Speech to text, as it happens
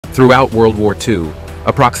Throughout World War II,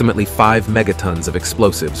 approximately 5 megatons of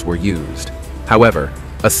explosives were used. However,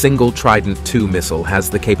 a single Trident II missile has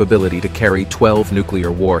the capability to carry 12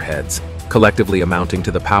 nuclear warheads, collectively amounting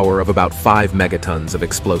to the power of about 5 megatons of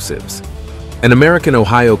explosives. An American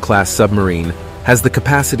Ohio-class submarine has the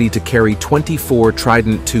capacity to carry 24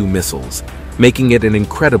 Trident II missiles, making it an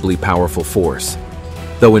incredibly powerful force.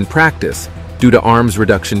 Though in practice, due to arms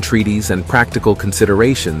reduction treaties and practical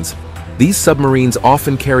considerations, these submarines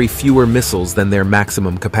often carry fewer missiles than their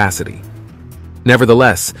maximum capacity.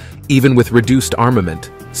 Nevertheless, even with reduced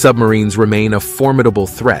armament, submarines remain a formidable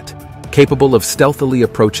threat, capable of stealthily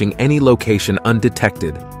approaching any location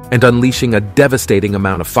undetected and unleashing a devastating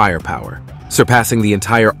amount of firepower, surpassing the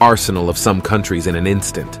entire arsenal of some countries in an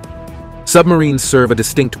instant. Submarines serve a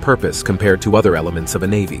distinct purpose compared to other elements of a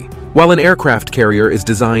navy. While an aircraft carrier is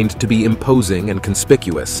designed to be imposing and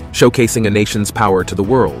conspicuous, showcasing a nation's power to the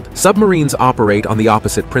world, submarines operate on the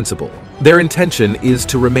opposite principle. Their intention is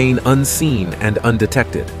to remain unseen and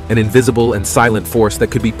undetected, an invisible and silent force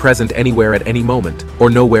that could be present anywhere at any moment, or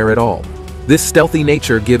nowhere at all. This stealthy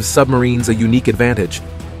nature gives submarines a unique advantage,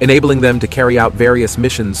 enabling them to carry out various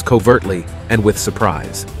missions covertly and with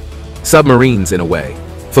surprise. Submarines, in a way,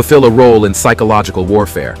 fulfill a role in psychological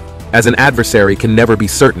warfare, as an adversary can never be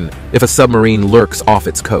certain if a submarine lurks off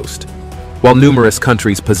its coast. While numerous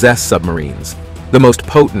countries possess submarines, the most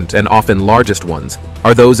potent and often largest ones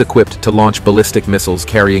are those equipped to launch ballistic missiles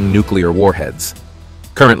carrying nuclear warheads.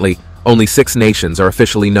 Currently, only 6 nations are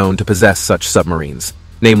officially known to possess such submarines,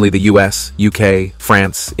 namely the US, UK,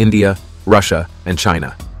 France, India, Russia, and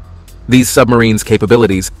China. These submarines'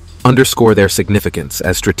 capabilities underscore their significance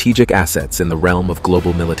as strategic assets in the realm of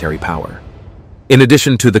global military power. In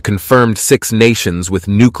addition to the confirmed 6 nations with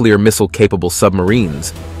nuclear missile-capable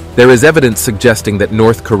submarines, there is evidence suggesting that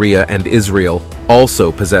North Korea and Israel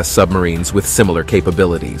also possess submarines with similar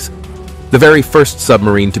capabilities. The very first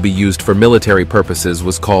submarine to be used for military purposes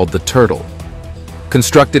was called the Turtle.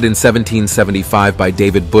 Constructed in 1775 by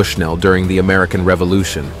David Bushnell during the American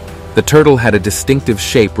Revolution, the Turtle had a distinctive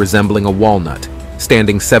shape resembling a walnut,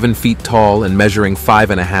 standing 7 feet tall and measuring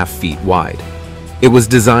 5.5 feet wide. It was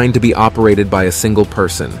designed to be operated by a single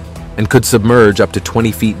person and could submerge up to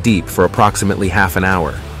 20 feet deep for approximately half an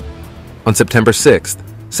hour. On September 6,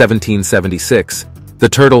 1776, the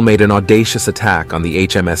Turtle made an audacious attack on the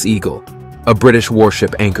HMS Eagle, a British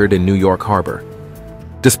warship anchored in New York Harbor.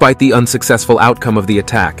 Despite the unsuccessful outcome of the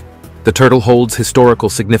attack, the Turtle holds historical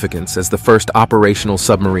significance as the first operational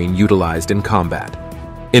submarine utilized in combat.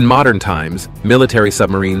 In modern times, military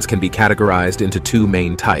submarines can be categorized into 2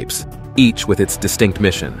 main types, each with its distinct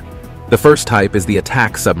mission. The first type is the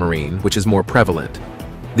attack submarine, which is more prevalent.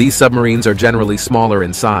 These submarines are generally smaller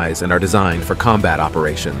in size and are designed for combat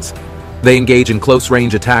operations. They engage in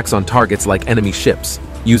close-range attacks on targets like enemy ships,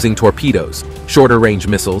 using torpedoes, shorter-range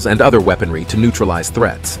missiles, and other weaponry to neutralize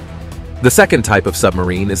threats. The second type of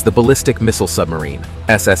submarine is the ballistic missile submarine,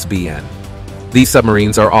 SSBN. These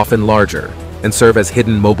submarines are often larger and serve as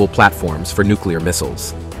hidden mobile platforms for nuclear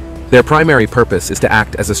missiles. Their primary purpose is to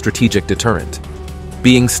act as a strategic deterrent.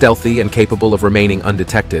 Being stealthy and capable of remaining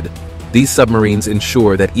undetected, these submarines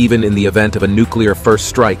ensure that even in the event of a nuclear first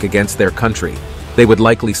strike against their country, they would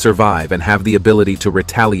likely survive and have the ability to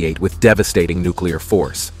retaliate with devastating nuclear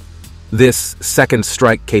force. This second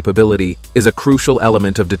strike capability is a crucial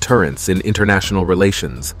element of deterrence in international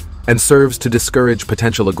relations and serves to discourage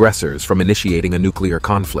potential aggressors from initiating a nuclear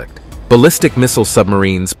conflict. Ballistic missile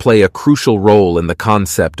submarines play a crucial role in the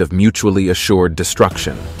concept of mutually assured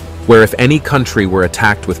destruction, where if any country were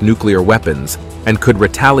attacked with nuclear weapons and could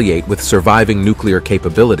retaliate with surviving nuclear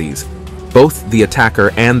capabilities, both the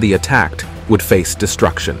attacker and the attacked would face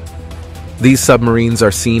destruction. These submarines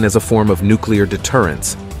are seen as a form of nuclear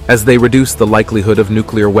deterrence, as they reduce the likelihood of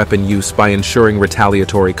nuclear weapon use by ensuring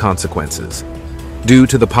retaliatory consequences. Due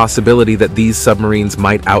to the possibility that these submarines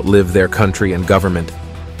might outlive their country and government,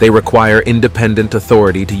 they require independent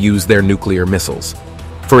authority to use their nuclear missiles.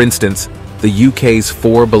 For instance, the UK's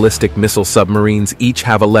 4 ballistic missile submarines each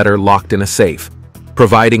have a letter locked in a safe,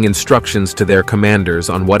 providing instructions to their commanders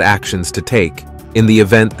on what actions to take in the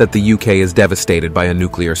event that the UK is devastated by a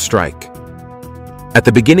nuclear strike. At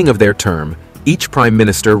the beginning of their term, each Prime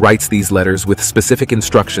Minister writes these letters with specific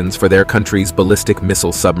instructions for their country's ballistic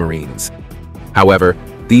missile submarines. However,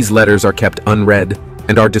 these letters are kept unread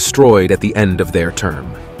and are destroyed at the end of their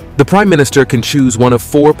term. The Prime Minister can choose one of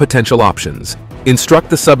 4 potential options: instruct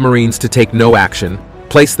the submarines to take no action,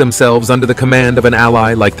 place themselves under the command of an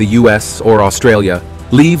ally like the US or Australia,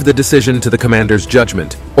 leave the decision to the commander's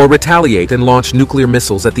judgment, or retaliate and launch nuclear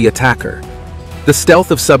missiles at the attacker. The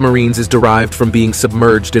stealth of submarines is derived from being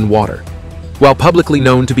submerged in water. While publicly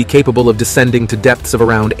known to be capable of descending to depths of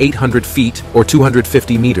around 800 feet or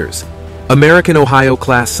 250 meters, American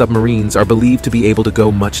Ohio-class submarines are believed to be able to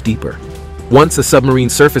go much deeper. Once a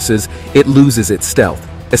submarine surfaces, it loses its stealth,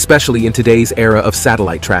 especially in today's era of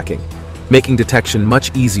satellite tracking, making detection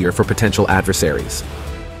much easier for potential adversaries.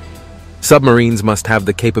 Submarines must have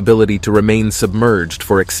the capability to remain submerged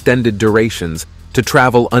for extended durations to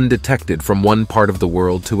travel undetected from one part of the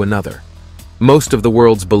world to another. Most of the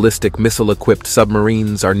world's ballistic missile-equipped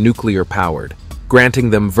submarines are nuclear-powered,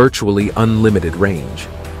 granting them virtually unlimited range.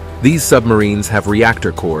 These submarines have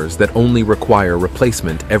reactor cores that only require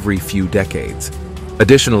replacement every few decades.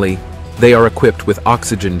 Additionally, they are equipped with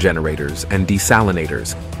oxygen generators and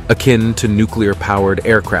desalinators, akin to nuclear-powered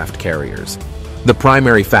aircraft carriers. The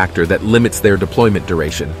primary factor that limits their deployment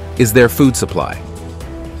duration is their food supply.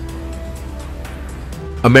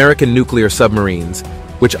 American nuclear submarines,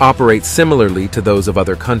 which operate similarly to those of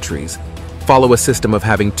other countries, follow a system of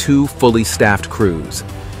having two fully staffed crews,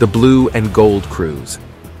 the Blue and Gold crews.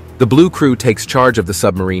 The Blue crew takes charge of the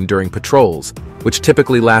submarine during patrols, which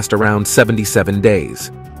typically last around 77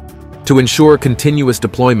 days. To ensure continuous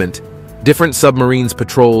deployment, different submarines'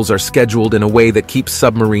 patrols are scheduled in a way that keeps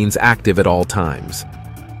submarines active at all times.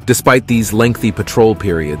 Despite these lengthy patrol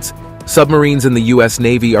periods, submarines in the U.S.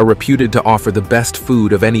 Navy are reputed to offer the best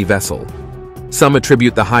food of any vessel. Some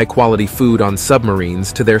attribute the high-quality food on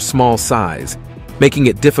submarines to their small size, making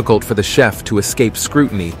it difficult for the chef to escape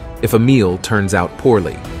scrutiny if a meal turns out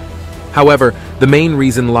poorly. However, the main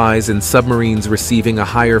reason lies in submarines receiving a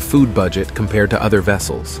higher food budget compared to other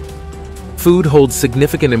vessels. Food holds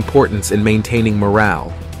significant importance in maintaining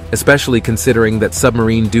morale, especially considering that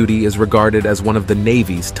submarine duty is regarded as one of the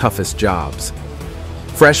Navy's toughest jobs.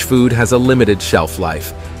 Fresh food has a limited shelf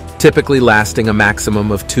life, typically lasting a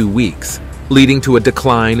maximum of 2 weeks, leading to a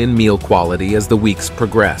decline in meal quality as the weeks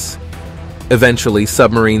progress. Eventually,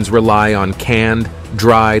 submarines rely on canned,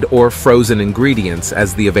 dried, or frozen ingredients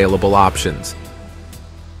as the available options.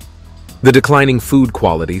 The declining food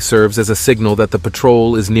quality serves as a signal that the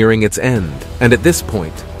patrol is nearing its end, and at this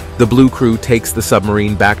point, the Blue crew takes the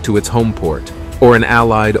submarine back to its home port or an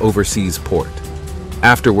allied overseas port.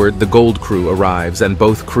 Afterward, the Gold crew arrives and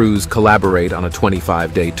both crews collaborate on a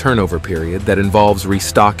 25-day turnover period that involves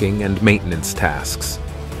restocking and maintenance tasks.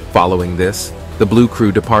 Following this, the Blue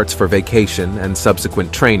crew departs for vacation and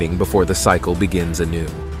subsequent training before the cycle begins anew.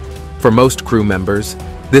 For most crew members,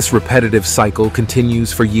 this repetitive cycle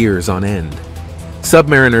continues for years on end.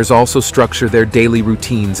 Submariners also structure their daily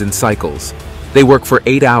routines in cycles. They work for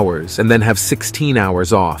 8 hours and then have 16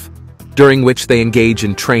 hours off, during which they engage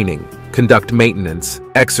in training, conduct maintenance,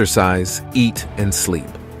 exercise, eat, and sleep.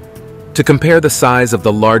 To compare the size of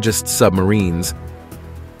the largest submarines,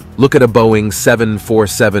 look at a Boeing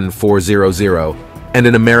 747-400 and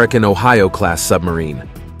an American Ohio-class submarine.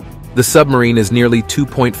 The submarine is nearly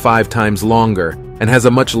 2.5 times longer and has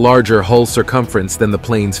a much larger hull circumference than the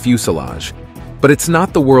plane's fuselage. But it's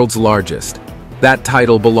not the world's largest. That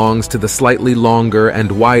title belongs to the slightly longer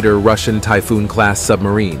and wider Russian Typhoon-class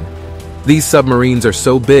submarine. These submarines are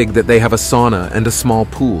so big that they have a sauna and a small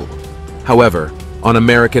pool. However, on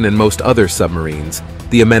American and most other submarines,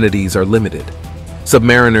 the amenities are limited.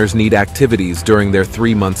 Submariners need activities during their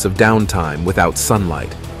 3 months of downtime without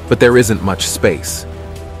sunlight, but there isn't much space.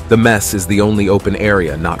 The mess is the only open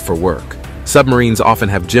area not for work. Submarines often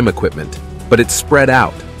have gym equipment, but it's spread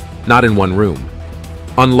out, not in one room.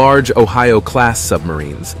 On large Ohio-class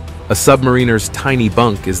submarines, a submariner's tiny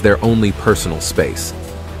bunk is their only personal space.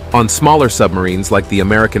 On smaller submarines like the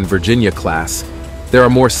American Virginia class, there are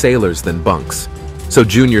more sailors than bunks, so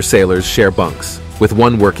junior sailors share bunks, with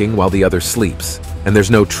one working while the other sleeps, and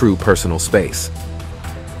there's no true personal space.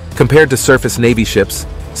 Compared to surface Navy ships,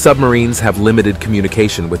 submarines have limited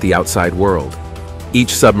communication with the outside world.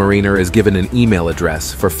 Each submariner is given an email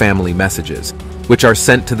address for family messages, which are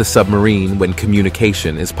sent to the submarine when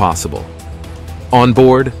communication is possible. On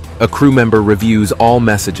board, a crew member reviews all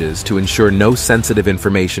messages to ensure no sensitive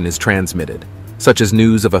information is transmitted, such as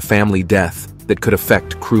news of a family death that could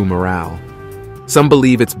affect crew morale. Some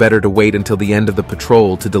believe it's better to wait until the end of the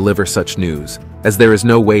patrol to deliver such news, as there is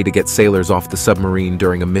no way to get sailors off the submarine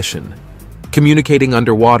during a mission. Communicating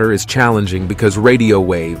underwater is challenging because radio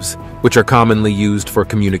waves, which are commonly used for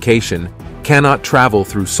communication, cannot travel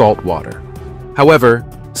through salt water. However,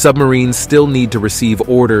 submarines still need to receive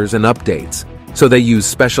orders and updates, so they use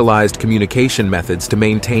specialized communication methods to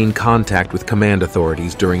maintain contact with command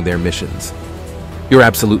authorities during their missions. You're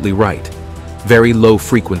absolutely right. Very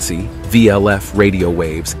low-frequency, VLF radio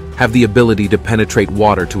waves have the ability to penetrate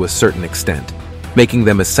water to a certain extent, making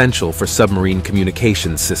them essential for submarine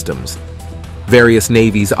communications systems. Various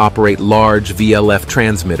navies operate large VLF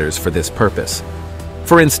transmitters for this purpose.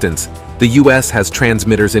 For instance, the US has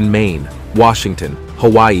transmitters in Maine, Washington,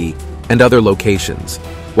 Hawaii, and other locations,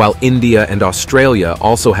 while India and Australia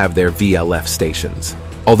also have their VLF stations.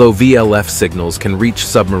 Although VLF signals can reach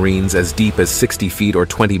submarines as deep as 60 feet or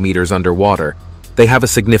 20 meters underwater, they have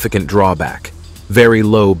a significant drawback: very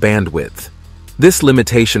low bandwidth. This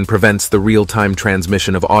limitation prevents the real-time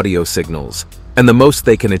transmission of audio signals, and the most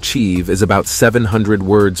they can achieve is about 700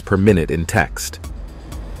 words per minute in text.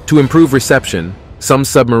 To improve reception, some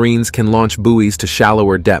submarines can launch buoys to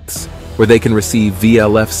shallower depths, where they can receive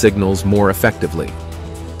VLF signals more effectively.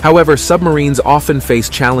 However, submarines often face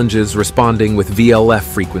challenges responding with VLF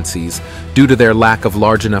frequencies due to their lack of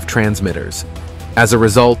large enough transmitters. As a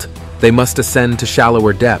result, they must ascend to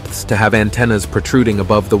shallower depths to have antennas protruding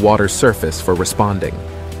above the water's surface for responding.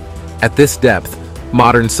 At this depth,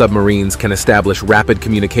 modern submarines can establish rapid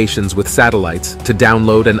communications with satellites to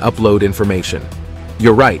download and upload information.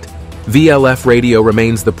 You're right, VLF radio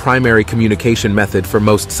remains the primary communication method for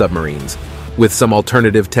most submarines, with some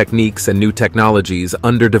alternative techniques and new technologies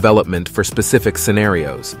under development for specific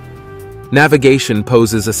scenarios. Navigation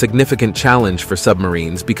poses a significant challenge for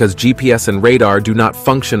submarines because GPS and radar do not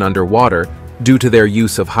function underwater due to their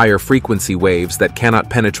use of higher frequency waves that cannot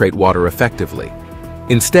penetrate water effectively.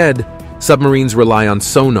 Instead, submarines rely on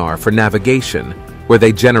sonar for navigation, where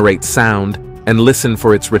they generate sound and listen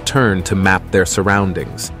for its return to map their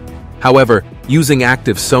surroundings. However, using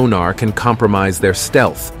active sonar can compromise their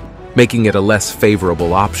stealth, making it a less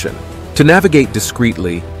favorable option. To navigate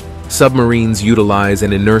discreetly, submarines utilize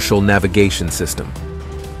an inertial navigation system.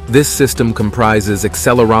 This system comprises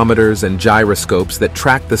accelerometers and gyroscopes that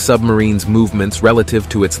track the submarine's movements relative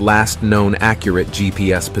to its last known accurate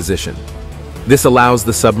GPS position. This allows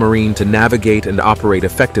the submarine to navigate and operate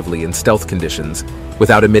effectively in stealth conditions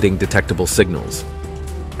without emitting detectable signals.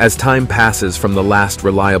 As time passes from the last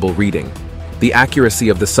reliable reading, the accuracy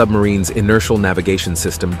of the submarine's inertial navigation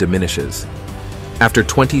system diminishes. After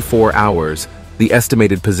 24 hours, the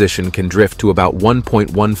estimated position can drift to about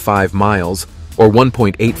 1.15 miles or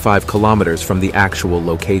 1.85 kilometers from the actual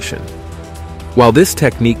location. While this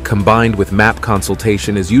technique combined with map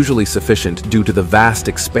consultation is usually sufficient due to the vast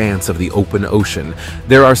expanse of the open ocean,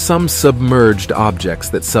 there are some submerged objects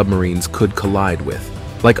that submarines could collide with,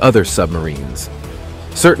 like other submarines.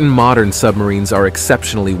 Certain modern submarines are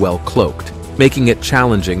exceptionally well cloaked, making it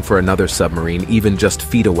challenging for another submarine even just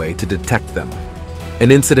feet away to detect them.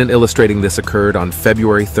 An incident illustrating this occurred on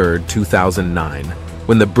February 3, 2009,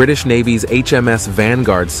 when the British Navy's HMS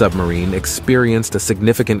Vanguard submarine experienced a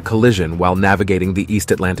significant collision while navigating the East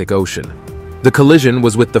Atlantic Ocean. The collision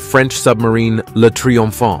was with the French submarine Le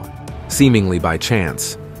Triomphant, seemingly by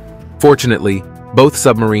chance. Fortunately, both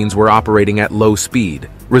submarines were operating at low speed,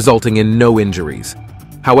 resulting in no injuries.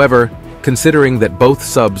 However, considering that both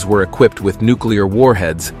subs were equipped with nuclear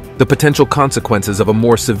warheads, the potential consequences of a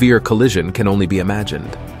more severe collision can only be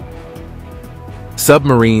imagined.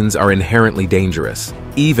 Submarines are inherently dangerous,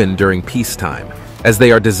 even during peacetime, as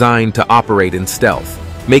they are designed to operate in stealth,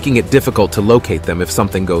 making it difficult to locate them if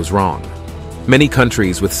something goes wrong. Many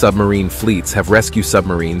countries with submarine fleets have rescue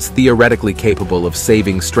submarines theoretically capable of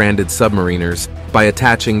saving stranded submariners by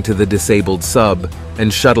attaching to the disabled sub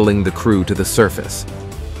and shuttling the crew to the surface.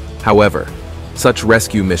 However, such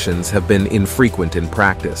rescue missions have been infrequent in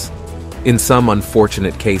practice. In some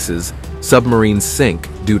unfortunate cases, submarines sink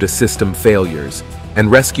due to system failures,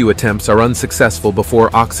 and rescue attempts are unsuccessful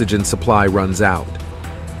before oxygen supply runs out.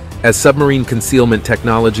 As submarine concealment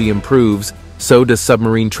technology improves, so does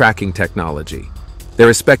submarine tracking technology.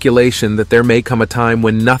 There is speculation that there may come a time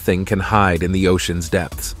when nothing can hide in the ocean's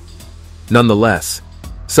depths. Nonetheless,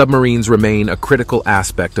 submarines remain a critical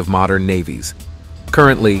aspect of modern navies.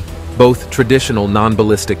 Currently, both traditional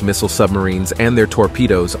non-ballistic missile submarines and their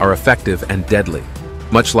torpedoes are effective and deadly,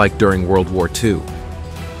 much like during World War II.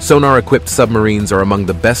 Sonar-equipped submarines are among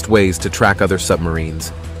the best ways to track other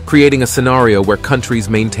submarines, creating a scenario where countries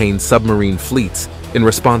maintain submarine fleets in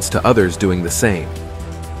response to others doing the same.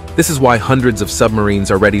 This is why hundreds of submarines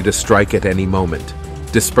are ready to strike at any moment,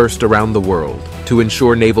 dispersed around the world, to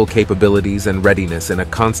ensure naval capabilities and readiness in a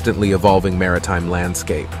constantly evolving maritime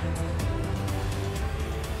landscape.